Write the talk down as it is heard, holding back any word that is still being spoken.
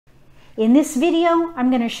In this video, I'm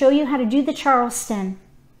going to show you how to do the Charleston.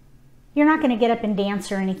 You're not going to get up and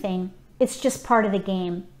dance or anything. It's just part of the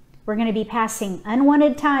game. We're going to be passing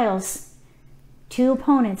unwanted tiles to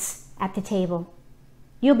opponents at the table.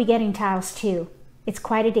 You'll be getting tiles too. It's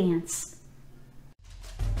quite a dance.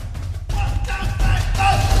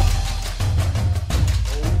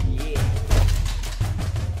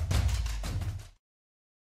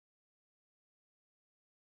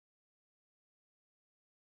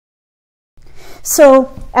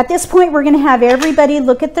 So at this point, we're going to have everybody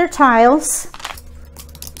look at their tiles.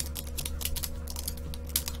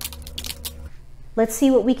 Let's see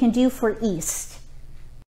what we can do for East.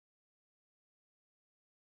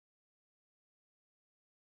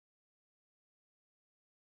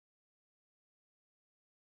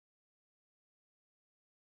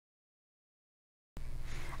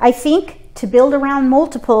 I think to build around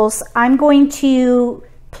multiples, I'm going to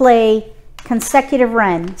play consecutive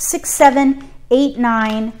run, 6, 7, 8,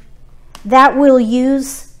 9. That will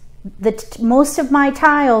use most of my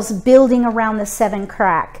tiles building around the 7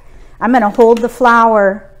 crack. I'm going to hold the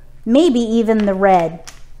flower, maybe even the red.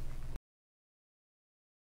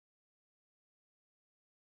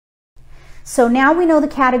 So now we know the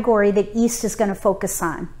category that East is going to focus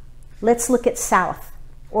on. Let's look at South,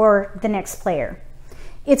 or the next player.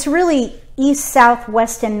 It's really East, South,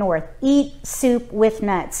 West, and North. Eat soup with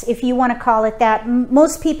nuts, if you want to call it that.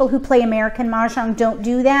 Most people who play American Mah Jongg don't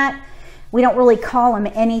do that. We don't really call them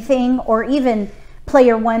anything, or even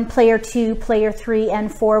player 1, player 2, player 3,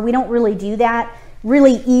 and 4. We don't really do that.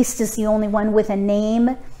 Really, East is the only one with a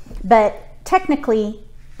name, but technically,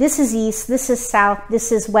 this is East, this is South,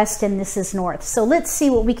 this is West, and this is North. So let's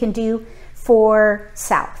see what we can do for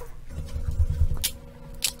South.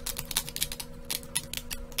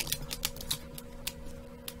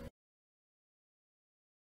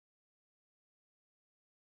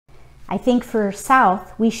 I think for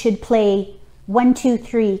South, we should play 1, 2,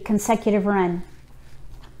 3 consecutive run.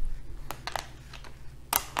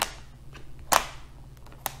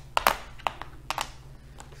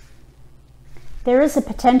 There is a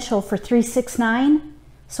potential for 3, 6, 9,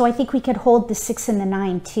 so I think we could hold the 6 and the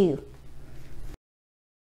 9 too.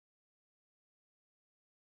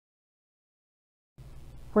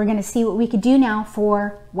 We're going to see what we could do now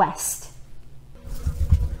for West.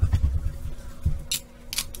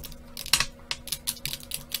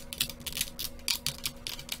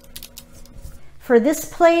 For this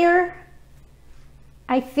player,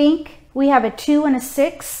 I think we have a 2 and a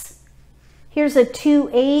 6. Here's a 2,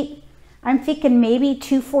 8. I'm thinking maybe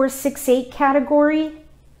 2, 4, 6, 8 category.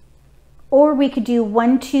 Or we could do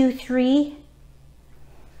 1, 2, 3.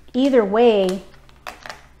 Either way,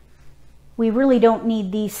 we really don't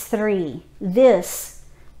need these 3. This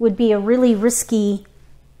would be a really risky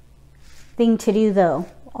thing to do though.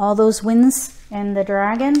 All those winds and the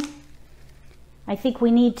dragon. I think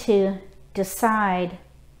we need to decide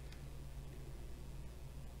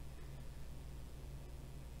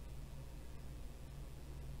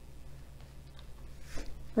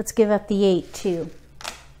let's give up the 8 too.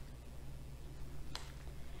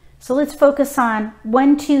 So let's focus on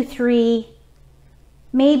 1, 2, 3,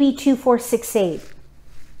 maybe 2, 4, 6, 8.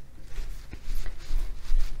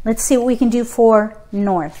 Let's see what we can do for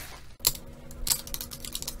North.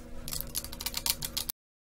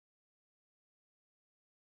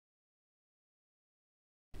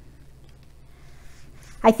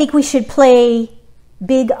 I think we should play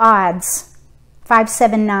big odds, 5,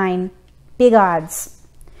 7, 9, big odds.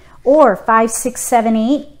 Or 5, 6, 7,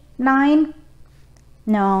 8, 9.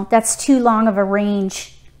 No, that's too long of a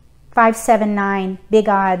range. 5, 7, 9, big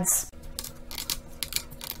odds.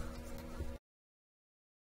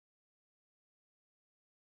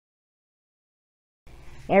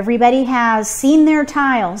 Everybody has seen their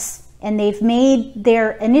tiles and they've made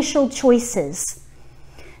their initial choices.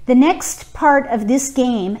 The next part of this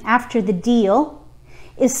game after the deal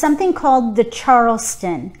is something called the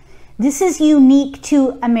Charleston. This is unique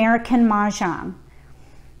to American Mah Jongg.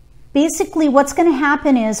 Basically, what's going to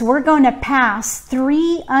happen is we're going to pass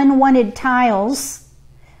 3 unwanted tiles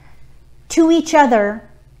to each other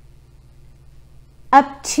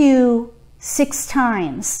up to 6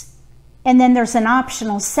 times. And then there's an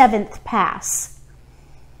optional 7th pass.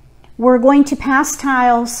 We're going to pass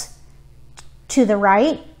tiles to the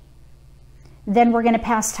right. Then we're going to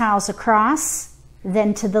pass tiles across,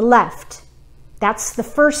 then to the left. That's the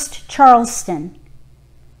first Charleston.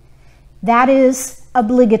 That is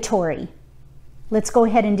obligatory. Let's go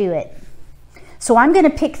ahead and do it. So I'm going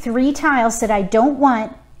to pick 3 tiles that I don't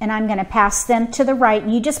want, and I'm going to pass them to the right.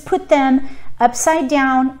 You just put them upside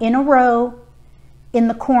down in a row in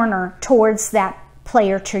the corner towards that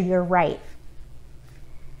player to your right.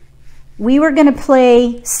 We were going to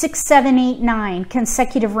play 6, 7, 8, 9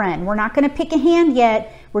 consecutive run. We're not going to pick a hand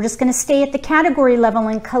yet. We're just going to stay at the category level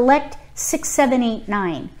and collect 6, 7, 8,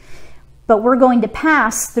 9. But we're going to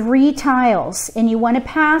pass 3 tiles, and you want to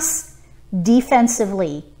pass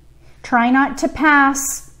defensively. Try not to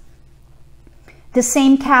pass the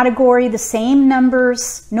same category, the same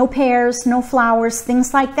numbers, no pairs, no flowers,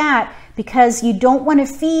 things like that, because you don't want to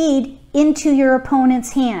feed into your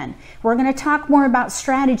opponent's hand. We're going to talk more about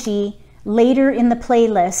strategy later in the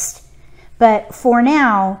playlist, but for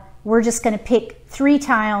now, we're just going to pick 3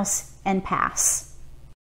 tiles and pass.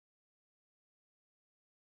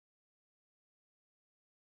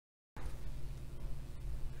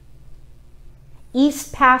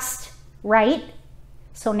 East passed right,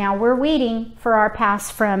 so now we're waiting for our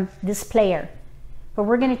pass from this player. But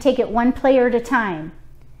we're going to take it one player at a time.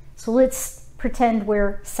 So let's pretend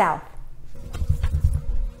we're south.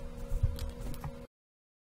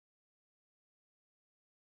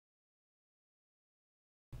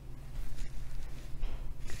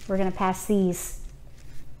 We're going to pass these.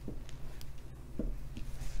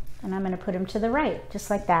 And I'm going to put them to the right, just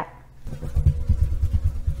like that.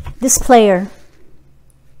 This player,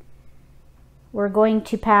 we're going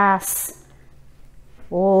to pass.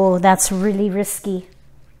 Oh, that's really risky.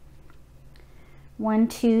 1,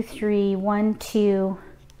 2, 3, 1, 2,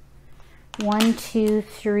 1, 2,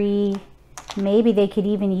 3. Maybe they could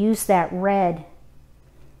even use that red.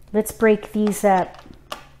 Let's break these up.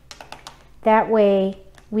 That way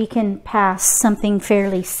we can pass something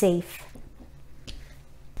fairly safe.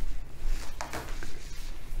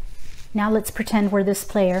 Now let's pretend we're this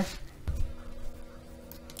player.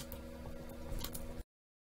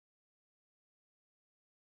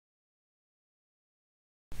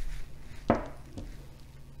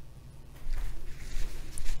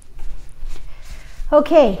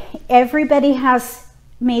 Okay, everybody has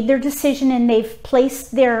made their decision and they've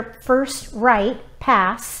placed their first right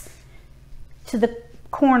pass to the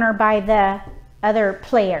corner by the other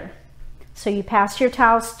player. So you pass your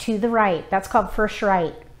tiles to the right. That's called first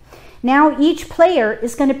right. Now each player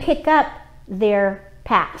is going to pick up their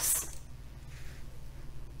pass.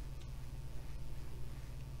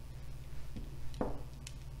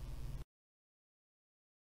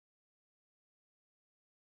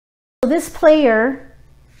 So this player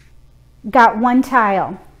got 1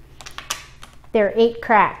 tile. They're 8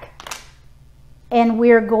 crack. And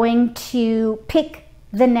we're going to pick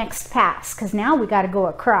the next pass because now we got to go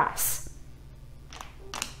across.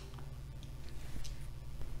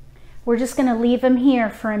 We're just going to leave them here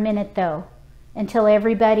for a minute though, until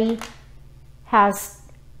everybody has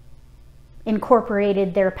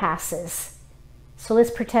incorporated their passes. So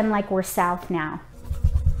let's pretend like we're south now.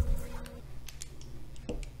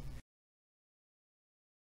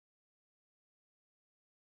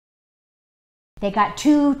 They got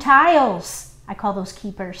 2 tiles. I call those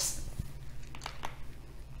keepers.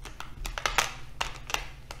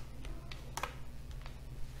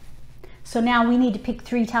 So now we need to pick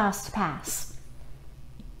 3 tiles to pass.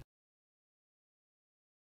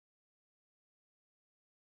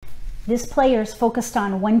 This player is focused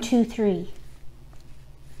on 1, 2, 3.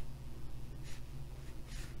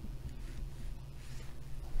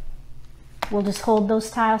 We'll just hold those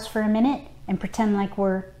tiles for a minute and pretend like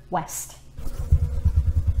we're west.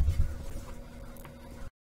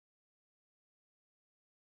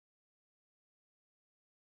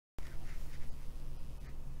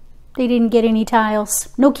 They didn't get any tiles.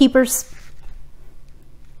 No keepers.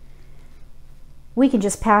 We can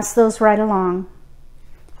just pass those right along.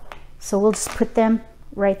 So we'll just put them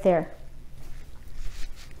right there.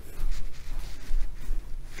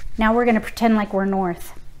 Now we're going to pretend like we're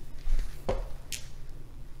north.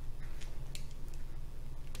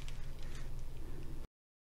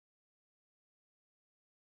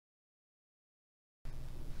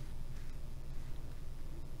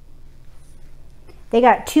 They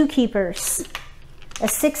got 2 keepers, a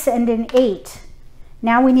 6 and an 8.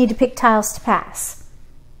 Now we need to pick tiles to pass.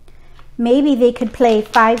 Maybe they could play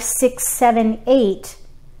 5, 6, 7, 8,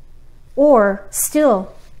 or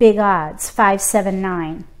still big odds, 5, 7,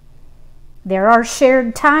 9. There are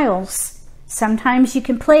shared tiles. Sometimes you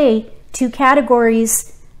can play 2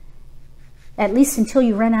 categories, at least until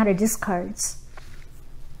you run out of discards.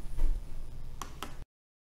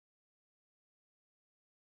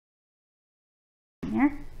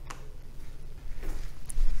 There.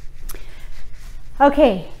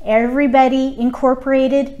 Okay, everybody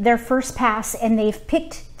incorporated their first pass and they've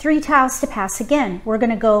picked 3 tiles to pass again. We're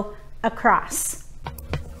going to go across.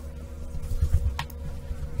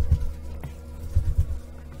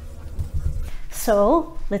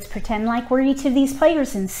 So let's pretend like we're each of these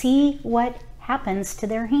players and see what happens to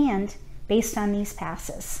their hand based on these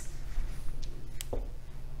passes.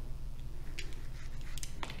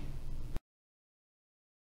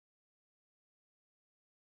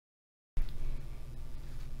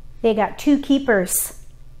 They got 2 keepers,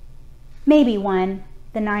 maybe 1,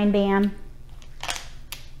 the 9 bam.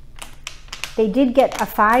 They did get a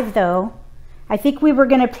 5 though. I think we were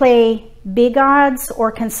going to play big odds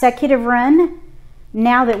or consecutive run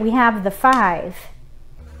now that we have the 5.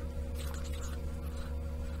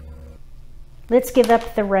 Let's give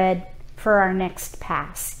up the red for our next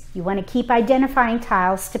pass. You want to keep identifying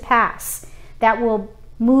tiles to pass. That will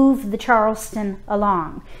move the Charleston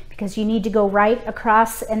along because you need to go right,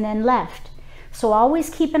 across, and then left. So always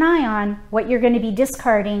keep an eye on what you're going to be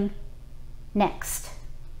discarding next.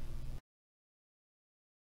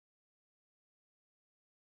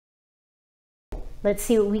 Let's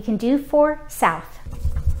see what we can do for south.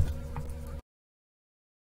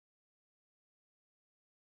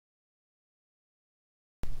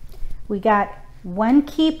 We got 1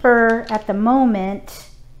 keeper at the moment,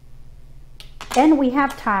 and we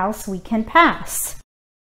have tiles we can pass.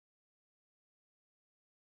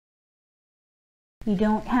 You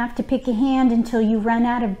don't have to pick a hand until you run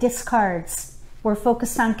out of discards. We're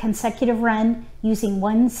focused on consecutive run using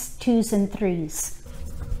 1s, 2s, and 3s.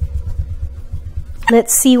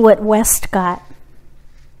 Let's see what West got.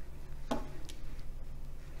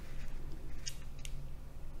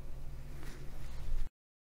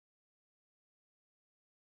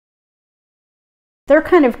 They're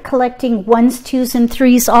kind of collecting 1s, 2s, and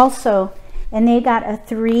 3s also, and they got a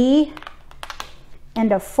 3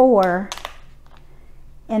 and a 4,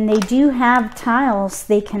 and they do have tiles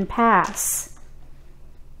they can pass.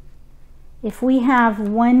 If we have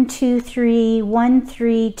 1, 2, 3, 1,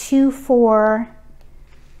 3, 2, 4,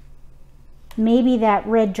 maybe that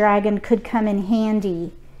red dragon could come in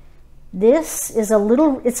handy. This is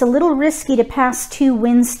it's a little risky to pass 2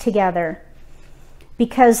 wins together,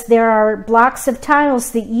 because there are blocks of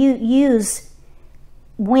tiles that you use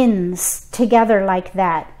wins together like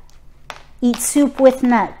that. Eat soup with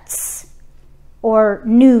nuts, or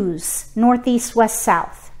news, northeast, west,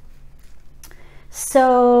 south.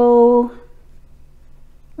 So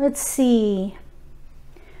let's see.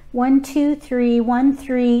 1, 2, 3, 1,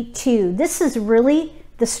 3, 2. This is really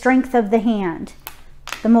the strength of the hand,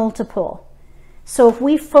 the multiple. So if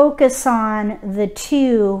we focus on the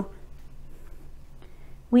 2,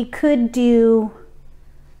 we could do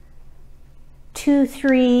 2,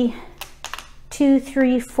 3, 2,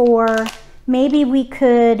 3, 4. Maybe we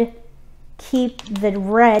could keep the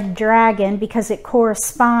red dragon because it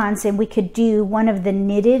corresponds, and we could do one of the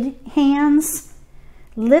knitted hands.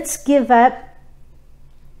 Let's give up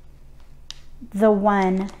the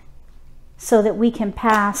 1 so that we can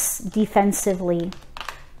pass defensively.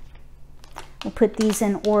 We'll put these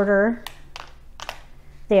in order.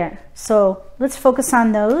 There. So let's focus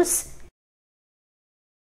on those.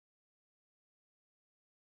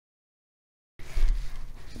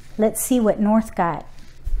 Let's see what North got.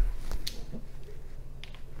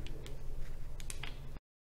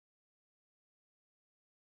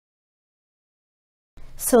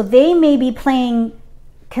 So they may be playing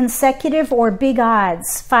consecutive or big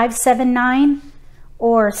odds, 5, 7, 9,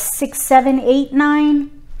 or 6, 7, 8,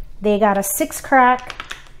 9. They got a 6 crack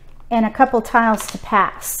and a couple tiles to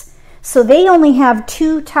pass. So they only have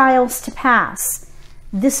 2 tiles to pass.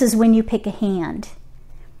 This is when you pick a hand.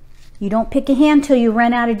 You don't pick a hand till you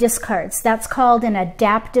run out of discards. That's called an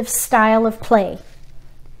adaptive style of play.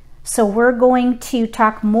 So we're going to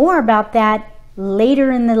talk more about that later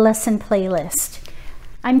in the lesson playlist.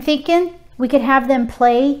 I'm thinking we could have them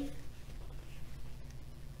play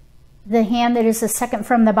the hand that is the second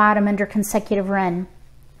from the bottom under consecutive run.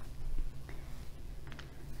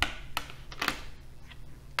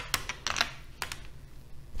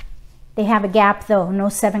 They have a gap though, no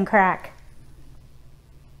 7 crack.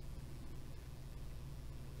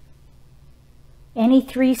 Any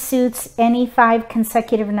 3 suits, any 5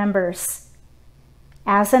 consecutive numbers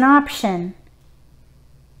as an option.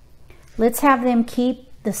 Let's have them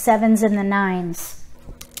keep the 7s and the 9s.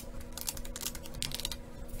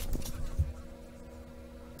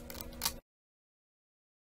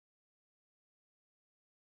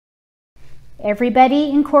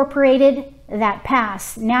 Everybody incorporated that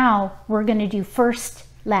pass. Now we're going to do first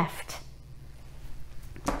left.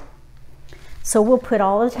 So we'll put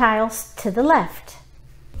all the tiles to the left.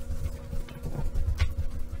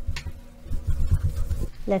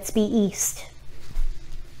 Let's be east.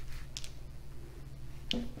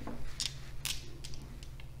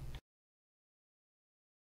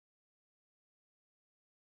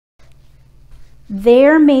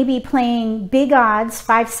 they're maybe playing big odds,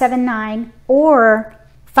 5, 7, 9, or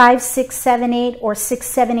 5, 6, 7, 8, or 6,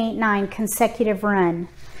 7, 8, 9 consecutive run.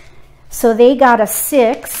 So they got a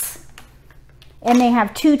 6, and they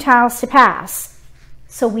have 2 tiles to pass.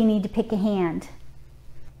 So we need to pick a hand.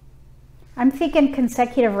 I'm thinking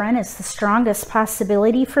consecutive run is the strongest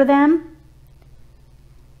possibility for them.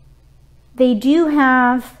 They do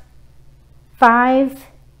have 5,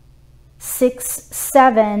 6,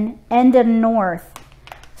 7, end of north.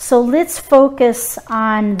 So let's focus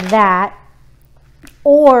on that.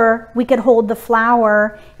 Or we could hold the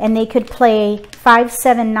flower and they could play 5,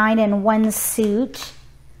 7, 9 in one suit.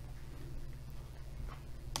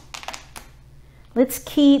 Let's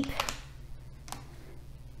keep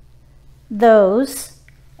those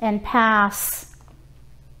and pass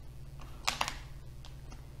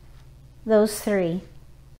those 3.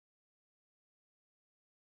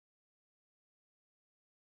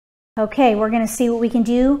 Okay, we're going to see what we can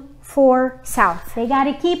do for south. They got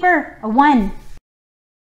a keeper, a 1.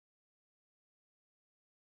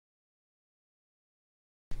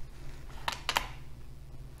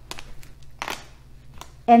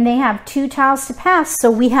 And they have 2 tiles to pass, so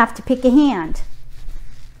we have to pick a hand.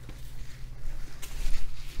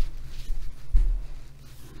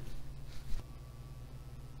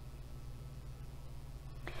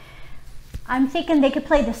 I'm thinking they could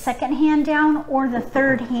play the second hand down or the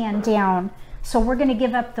third hand down. So we're going to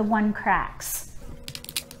give up the 1 cracks.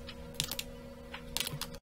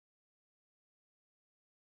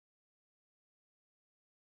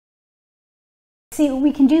 See what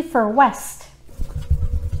we can do for west.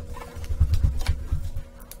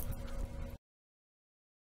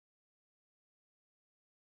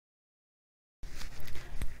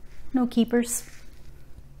 No keepers.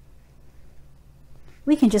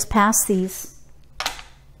 We can just pass these.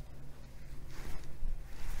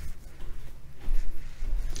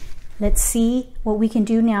 Let's see what we can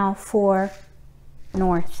do now for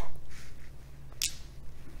north.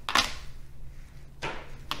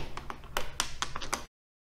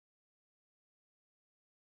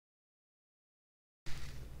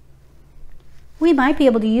 We might be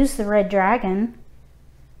able to use the red dragon.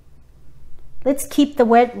 Let's keep the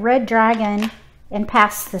red dragon and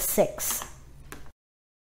pass the 6.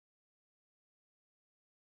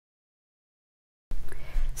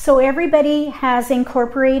 So everybody has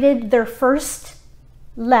incorporated their first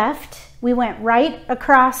left. We went right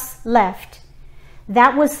across left.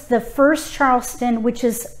 That was the first Charleston, which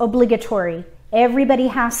is obligatory. Everybody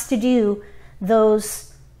has to do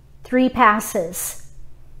those 3 passes.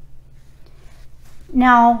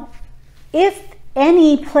 Now, if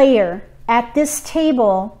any player at this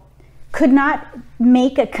table could not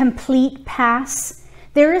make a complete pass,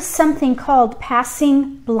 there is something called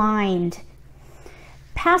passing blind.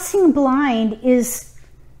 Passing blind is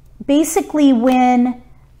basically when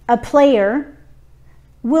a player,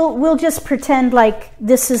 we'll just pretend like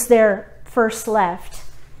this is their first left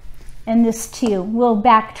and this 2. We'll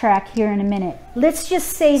backtrack here in a minute. Let's just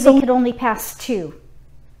say they could only pass 2.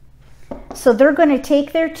 So they're going to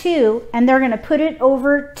take their 2 and they're going to put it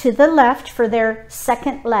over to the left for their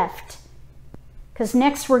second left. Because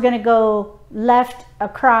next we're going to go left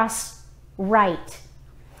across right.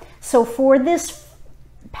 So for this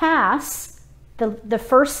pass, the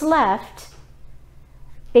first left,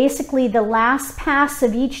 basically the last pass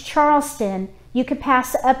of each Charleston, you could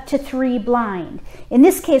pass up to 3 blind. In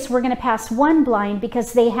this case, we're going to pass 1 blind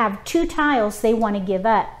because they have 2 tiles they want to give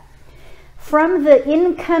up. From the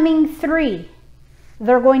incoming 3,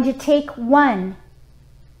 they're going to take 1,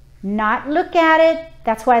 not look at it.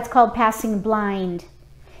 That's why it's called passing blind.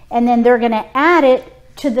 And then they're going to add it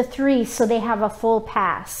to the 3 so they have a full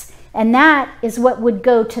pass. And that is what would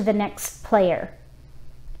go to the next player.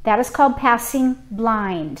 That is called passing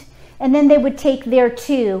blind. And then they would take their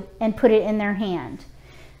 2 and put it in their hand.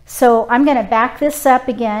 So I'm going to back this up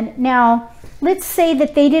again. Now, let's say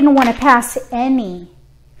that they didn't want to pass any.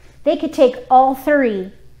 They could take all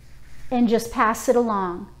 3 and just pass it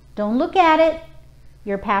along. Don't look at it.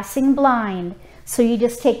 You're passing blind. So you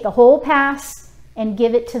just take the whole pass and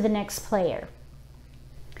give it to the next player.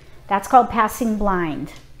 That's called passing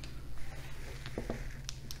blind.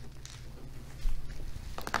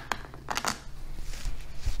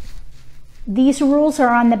 These rules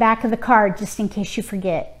are on the back of the card just in case you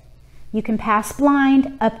forget. You can pass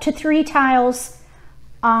blind up to 3 tiles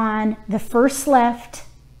on the first left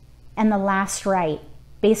and the last right.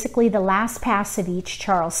 Basically the last pass of each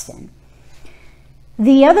Charleston.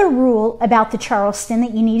 The other rule about the Charleston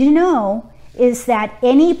that you need to know is that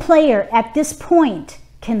any player at this point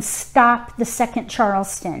can stop the second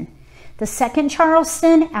Charleston. The second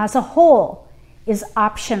Charleston as a whole is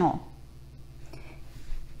optional.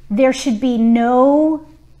 There should be no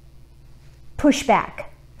pushback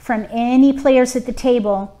from any players at the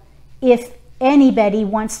table if anybody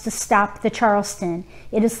wants to stop the Charleston.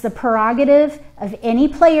 It is the prerogative of any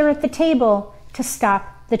player at the table to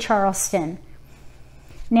stop the Charleston.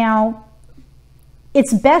 Now,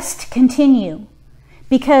 it's best to continue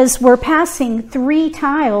because we're passing 3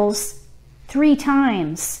 tiles 3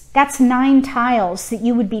 times. That's 9 tiles that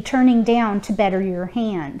you would be turning down to better your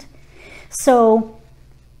hand. So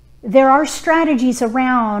there are strategies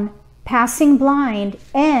around passing blind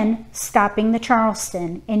and stopping the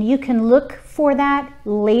Charleston, and you can look for that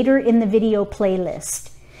later in the video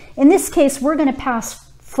playlist. In this case, we're going to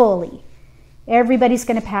pass fully. Everybody's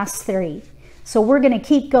going to pass 3. So we're going to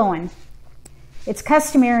keep going. It's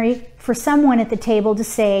customary for someone at the table to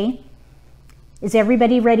say, is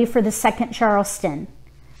everybody ready for the second Charleston?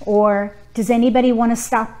 Or does anybody want to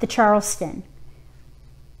stop the Charleston?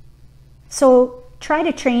 So try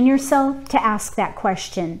to train yourself to ask that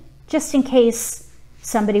question, just in case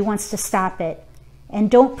somebody wants to stop it. And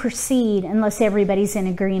don't proceed unless everybody's in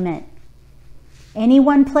agreement. Any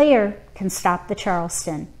one player can stop the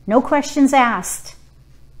Charleston. No questions asked.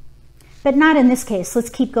 But not in this case. Let's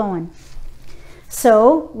keep going.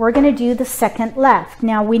 So we're going to do the second left.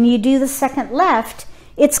 Now when you do the second left,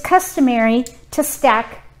 it's customary to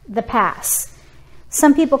stack the pass.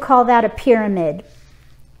 Some people call that a pyramid.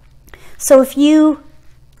 So if you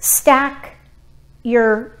stack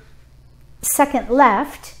your second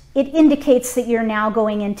left, it indicates that you're now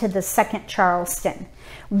going into the second Charleston.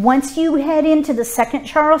 Once you head into the second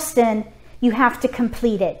Charleston, you have to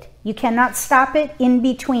complete it. You cannot stop it in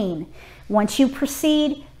between. Once you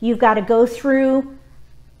proceed, you've got to go through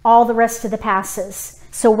all the rest of the passes.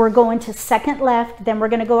 So we're going to second left, then we're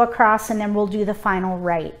going to go across, and then we'll do the final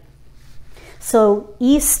right. So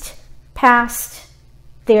East passed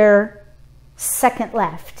their second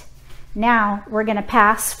left. Now we're going to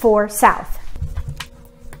pass for South.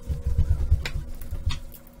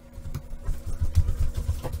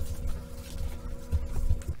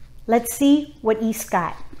 Let's see what East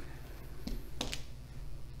got.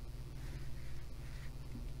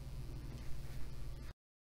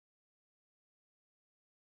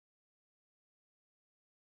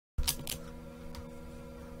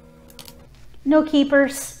 No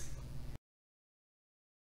keepers.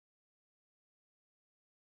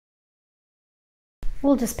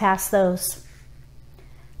 We'll just pass those.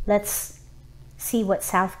 Let's see what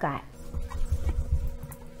South got.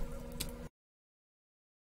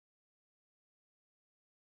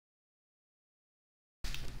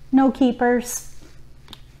 No keepers.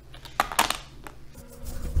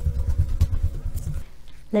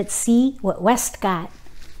 Let's see what West got.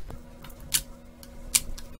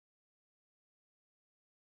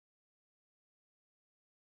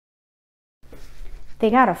 They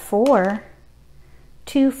got a 4.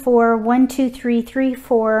 2, 4, 1, 2, 3, 3,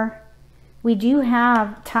 4. We do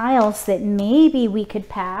have tiles that maybe we could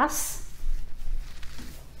pass.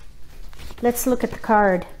 Let's look at the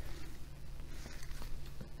card.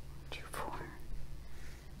 2, 4,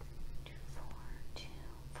 2, 4, 2,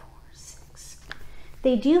 4, 6.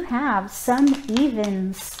 They do have some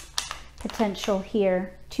evens potential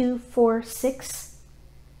here. 2, 4, 6,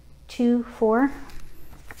 2, 4.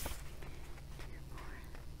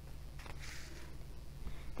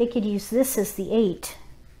 They could use this as the 8,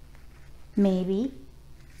 maybe.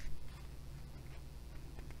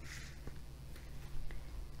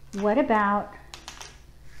 What about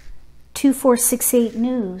 2, 4, 6, 8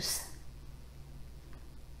 news?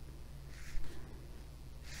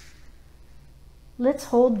 Let's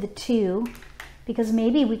hold the 2 because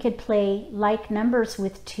maybe we could play like numbers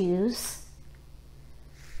with 2s.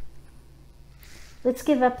 Let's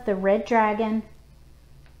give up the red dragon,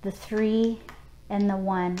 the 3, and the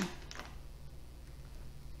 1.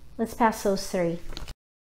 Let's pass those 3.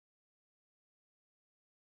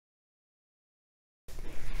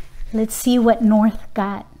 Let's see what North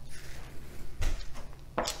got.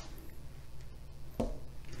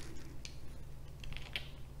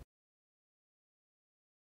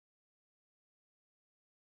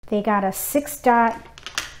 They got a 6 dot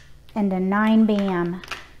and a 9 bam.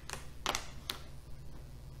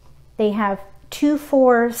 They have 2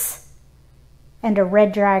 4s and a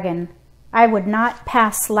red dragon. I would not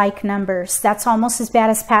pass like numbers. That's almost as bad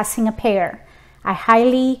as passing a pair. I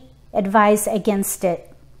highly advise against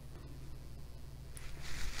it.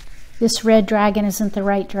 This red dragon isn't the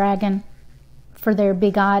right dragon for their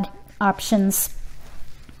big odd options.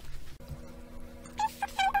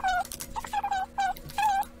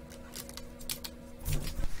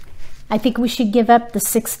 I think we should give up the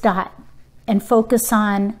 6 dot and focus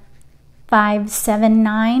on 5, 7,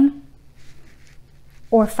 9,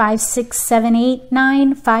 or 5, 6, 7, 8,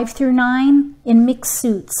 9, 5 through 9 in mixed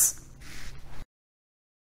suits.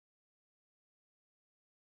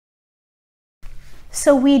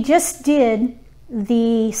 So we just did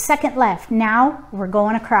the second left. Now we're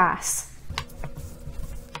going across.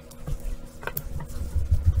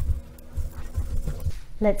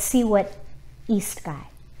 Let's see what East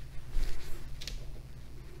got.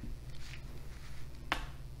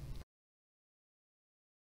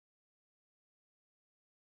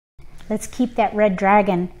 Let's keep that red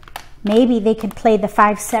dragon. Maybe they could play the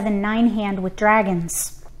 5, 7, 9 hand with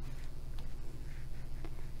dragons.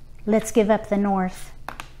 Let's give up the North.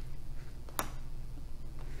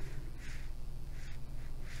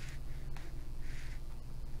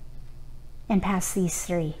 And pass these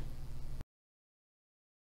 3.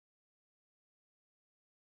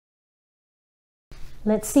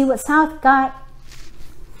 Let's see what South got.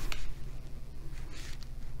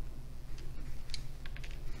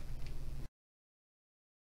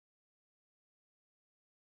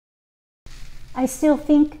 I still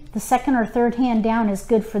think the second or third hand down is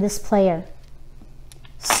good for this player.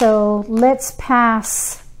 So let's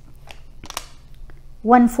pass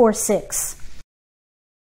 1, 4, 6.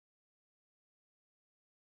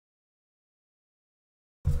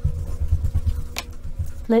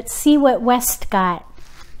 Let's see what West got.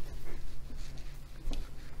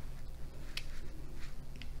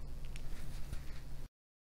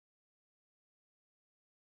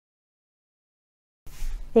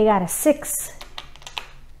 They got a 6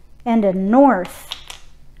 and a North.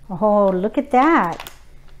 Oh, look at that.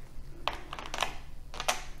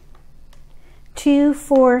 2,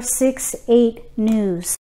 4, 6, 8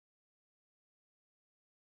 news.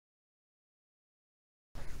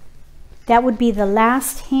 That would be the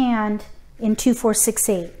last hand in 2, 4, 6,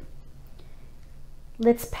 8.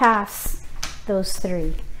 Let's pass those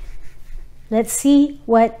 3. Let's see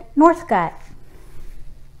what North got.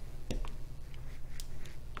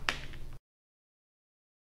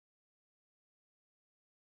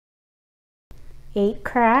 Eight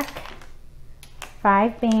crack,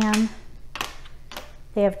 5 bam.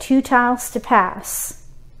 They have 2 tiles to pass.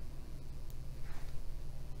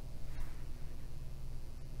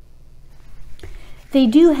 They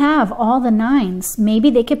do have all the 9s. Maybe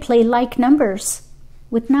they could play like numbers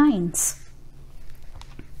with 9s.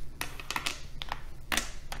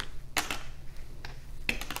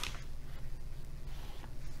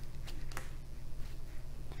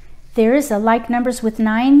 There is a like numbers with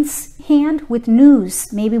 9s hand with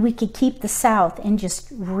news. Maybe we could keep the South and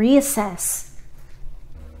just reassess.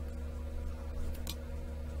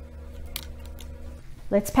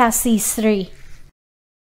 Let's pass these 3.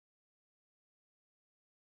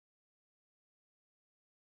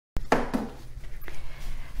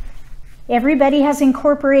 Everybody has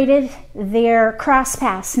incorporated their cross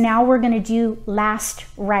pass. Now we're going to do last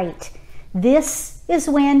right. This is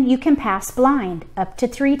when you can pass blind, up to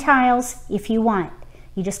 3 tiles if you want.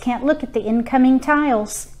 You just can't look at the incoming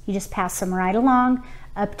tiles. You just pass them right along,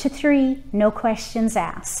 up to 3, no questions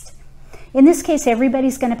asked. In this case,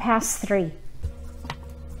 everybody's going to pass 3.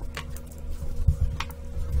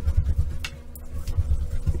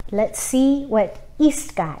 Let's see what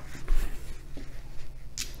East got.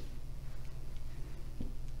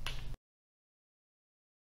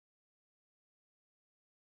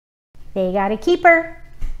 They got a keeper.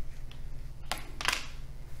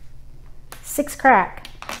 6 crack.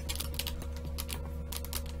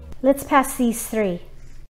 Let's pass these 3.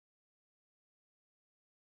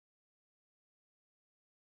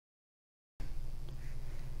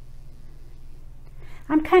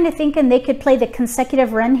 I'm kind of thinking they could play the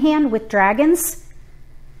consecutive run hand with dragons.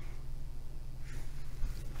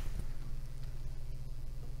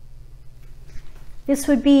 This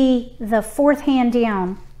would be the 4th hand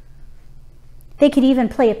down. They could even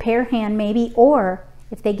play a pair hand maybe, or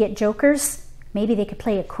if they get jokers, maybe they could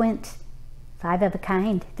play a quint, 5 of a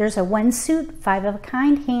kind. There's a 1 suit, 5 of a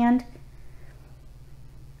kind hand.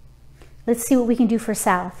 Let's see what we can do for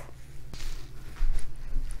South.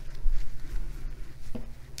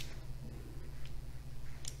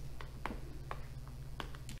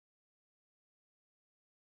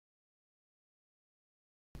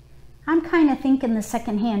 I'm kind of thinking the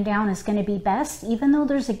second hand down is going to be best, even though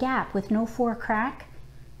there's a gap with no 4 crack.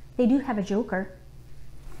 They do have a joker.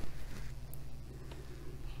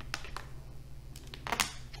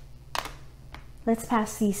 Let's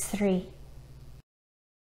pass these 3.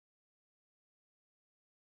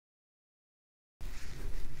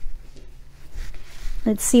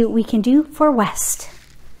 Let's see what we can do for West.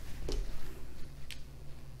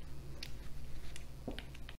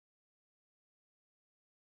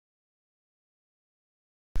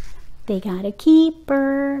 They got a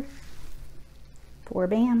keeper. 4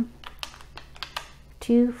 bam.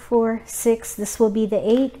 2, 4, 6. This will be the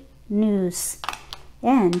 8 news.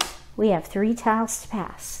 And we have 3 tiles to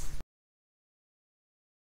pass.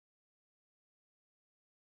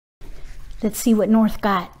 Let's see what North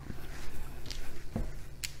got.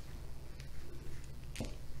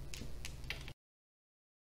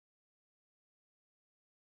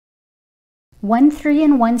 One 3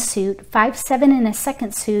 in one suit, 5, 7 in a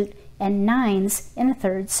second suit, and 9s in a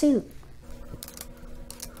third suit.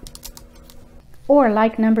 Or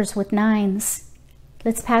like numbers with 9s.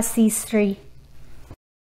 Let's pass these 3.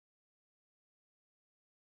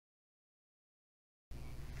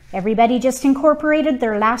 Everybody just incorporated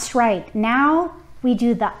their last right. Now we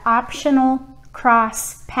do the optional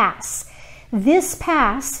cross pass. This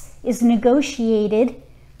pass is negotiated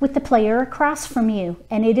with the player across from you,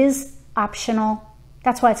 and it is optional.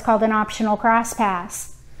 That's why it's called an optional cross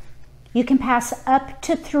pass. You can pass up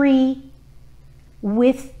to 3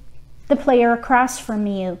 with the player across from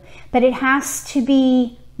you, but it has to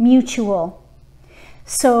be mutual.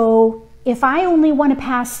 So if I only want to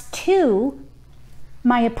pass 2,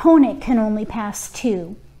 my opponent can only pass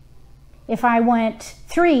 2. If I want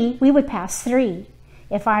 3, we would pass 3.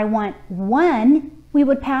 If I want 1, we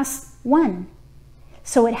would pass 1.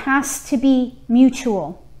 So it has to be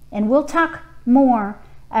mutual. And we'll talk more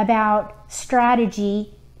about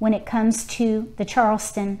strategy when it comes to the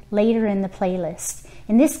Charleston later in the playlist.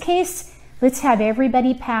 In this case, let's have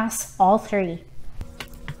everybody pass all 3.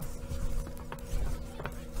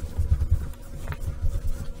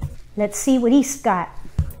 Let's see what East got.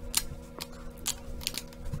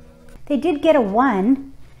 They did get a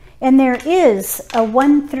 1, and there is a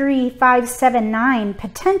 1, 3, 5, 7, 9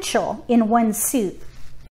 potential in one suit.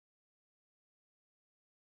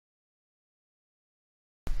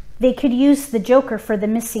 They could use the joker for the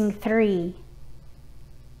missing 3.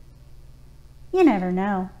 You never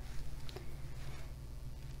know.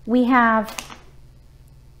 We have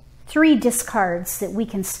 3 discards that we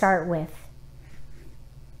can start with.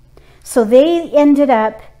 So they ended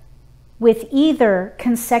up with either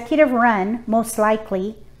consecutive run, most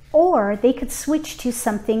likely, or they could switch to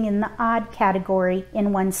something in the odd category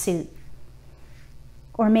in one suit.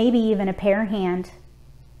 Or maybe even a pair hand.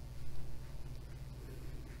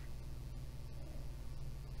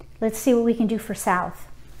 Let's see what we can do for South.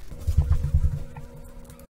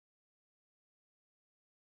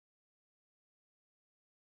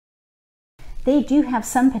 They do have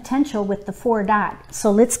some potential with the 4 dot,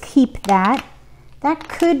 so let's keep that. That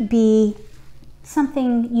could be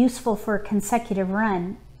something useful for a consecutive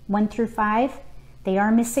run. 1 through 5. They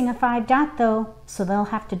are missing a 5 dot though, so they'll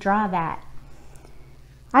have to draw that.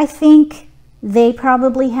 I think they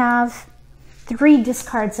probably have 3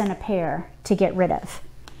 discards and a pair to get rid of.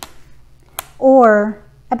 Or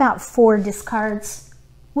about 4 discards.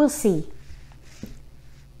 We'll see.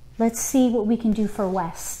 Let's see what we can do for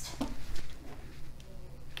West.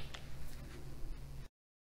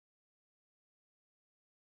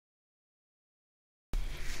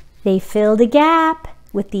 They filled a gap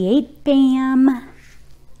with the 8 bam.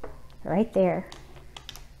 Right there.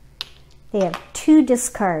 They have 2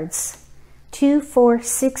 discards. 2, 4,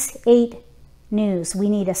 6, 8 news.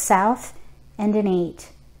 We need a South and an 8.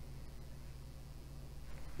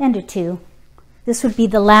 And a 2. This would be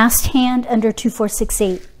the last hand under 2, 4, 6,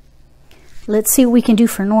 8. Let's see what we can do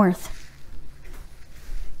for North.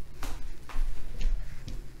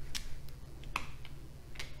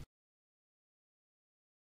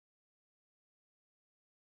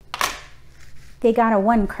 They got a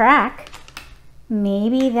 1 crack.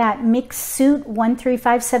 Maybe that mixed suit 1, 3,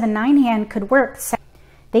 5, 7, 9 hand could work.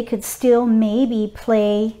 They could still maybe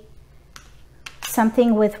play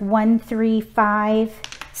something with 1, 3, 5,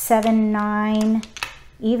 7, 9,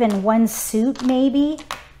 even 1 suit maybe.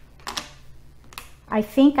 I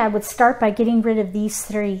think I would start by getting rid of these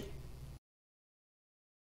 3.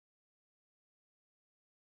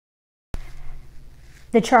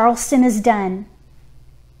 The Charleston is done.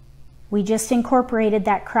 We just incorporated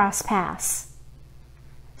that cross pass.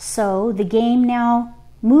 So the game now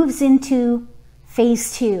moves into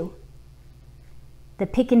phase 2, the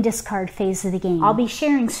pick and discard phase of the game. I'll be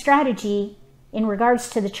sharing strategy in regards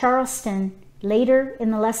to the Charleston later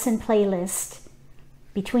in the lesson playlist.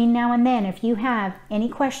 Between now and then, if you have any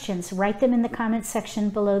questions, write them in the comment section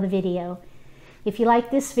below the video. If you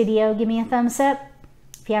like this video, give me a thumbs up.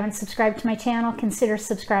 If you haven't subscribed to my channel, consider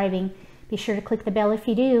subscribing. Be sure to click the bell if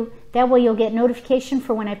you do. That way you'll get notification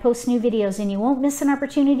for when I post new videos, and you won't miss an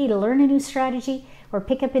opportunity to learn a new strategy or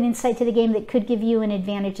pick up an insight to the game that could give you an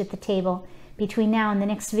advantage at the table. Between now and the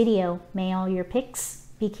next video, may all your picks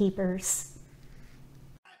beekeepers.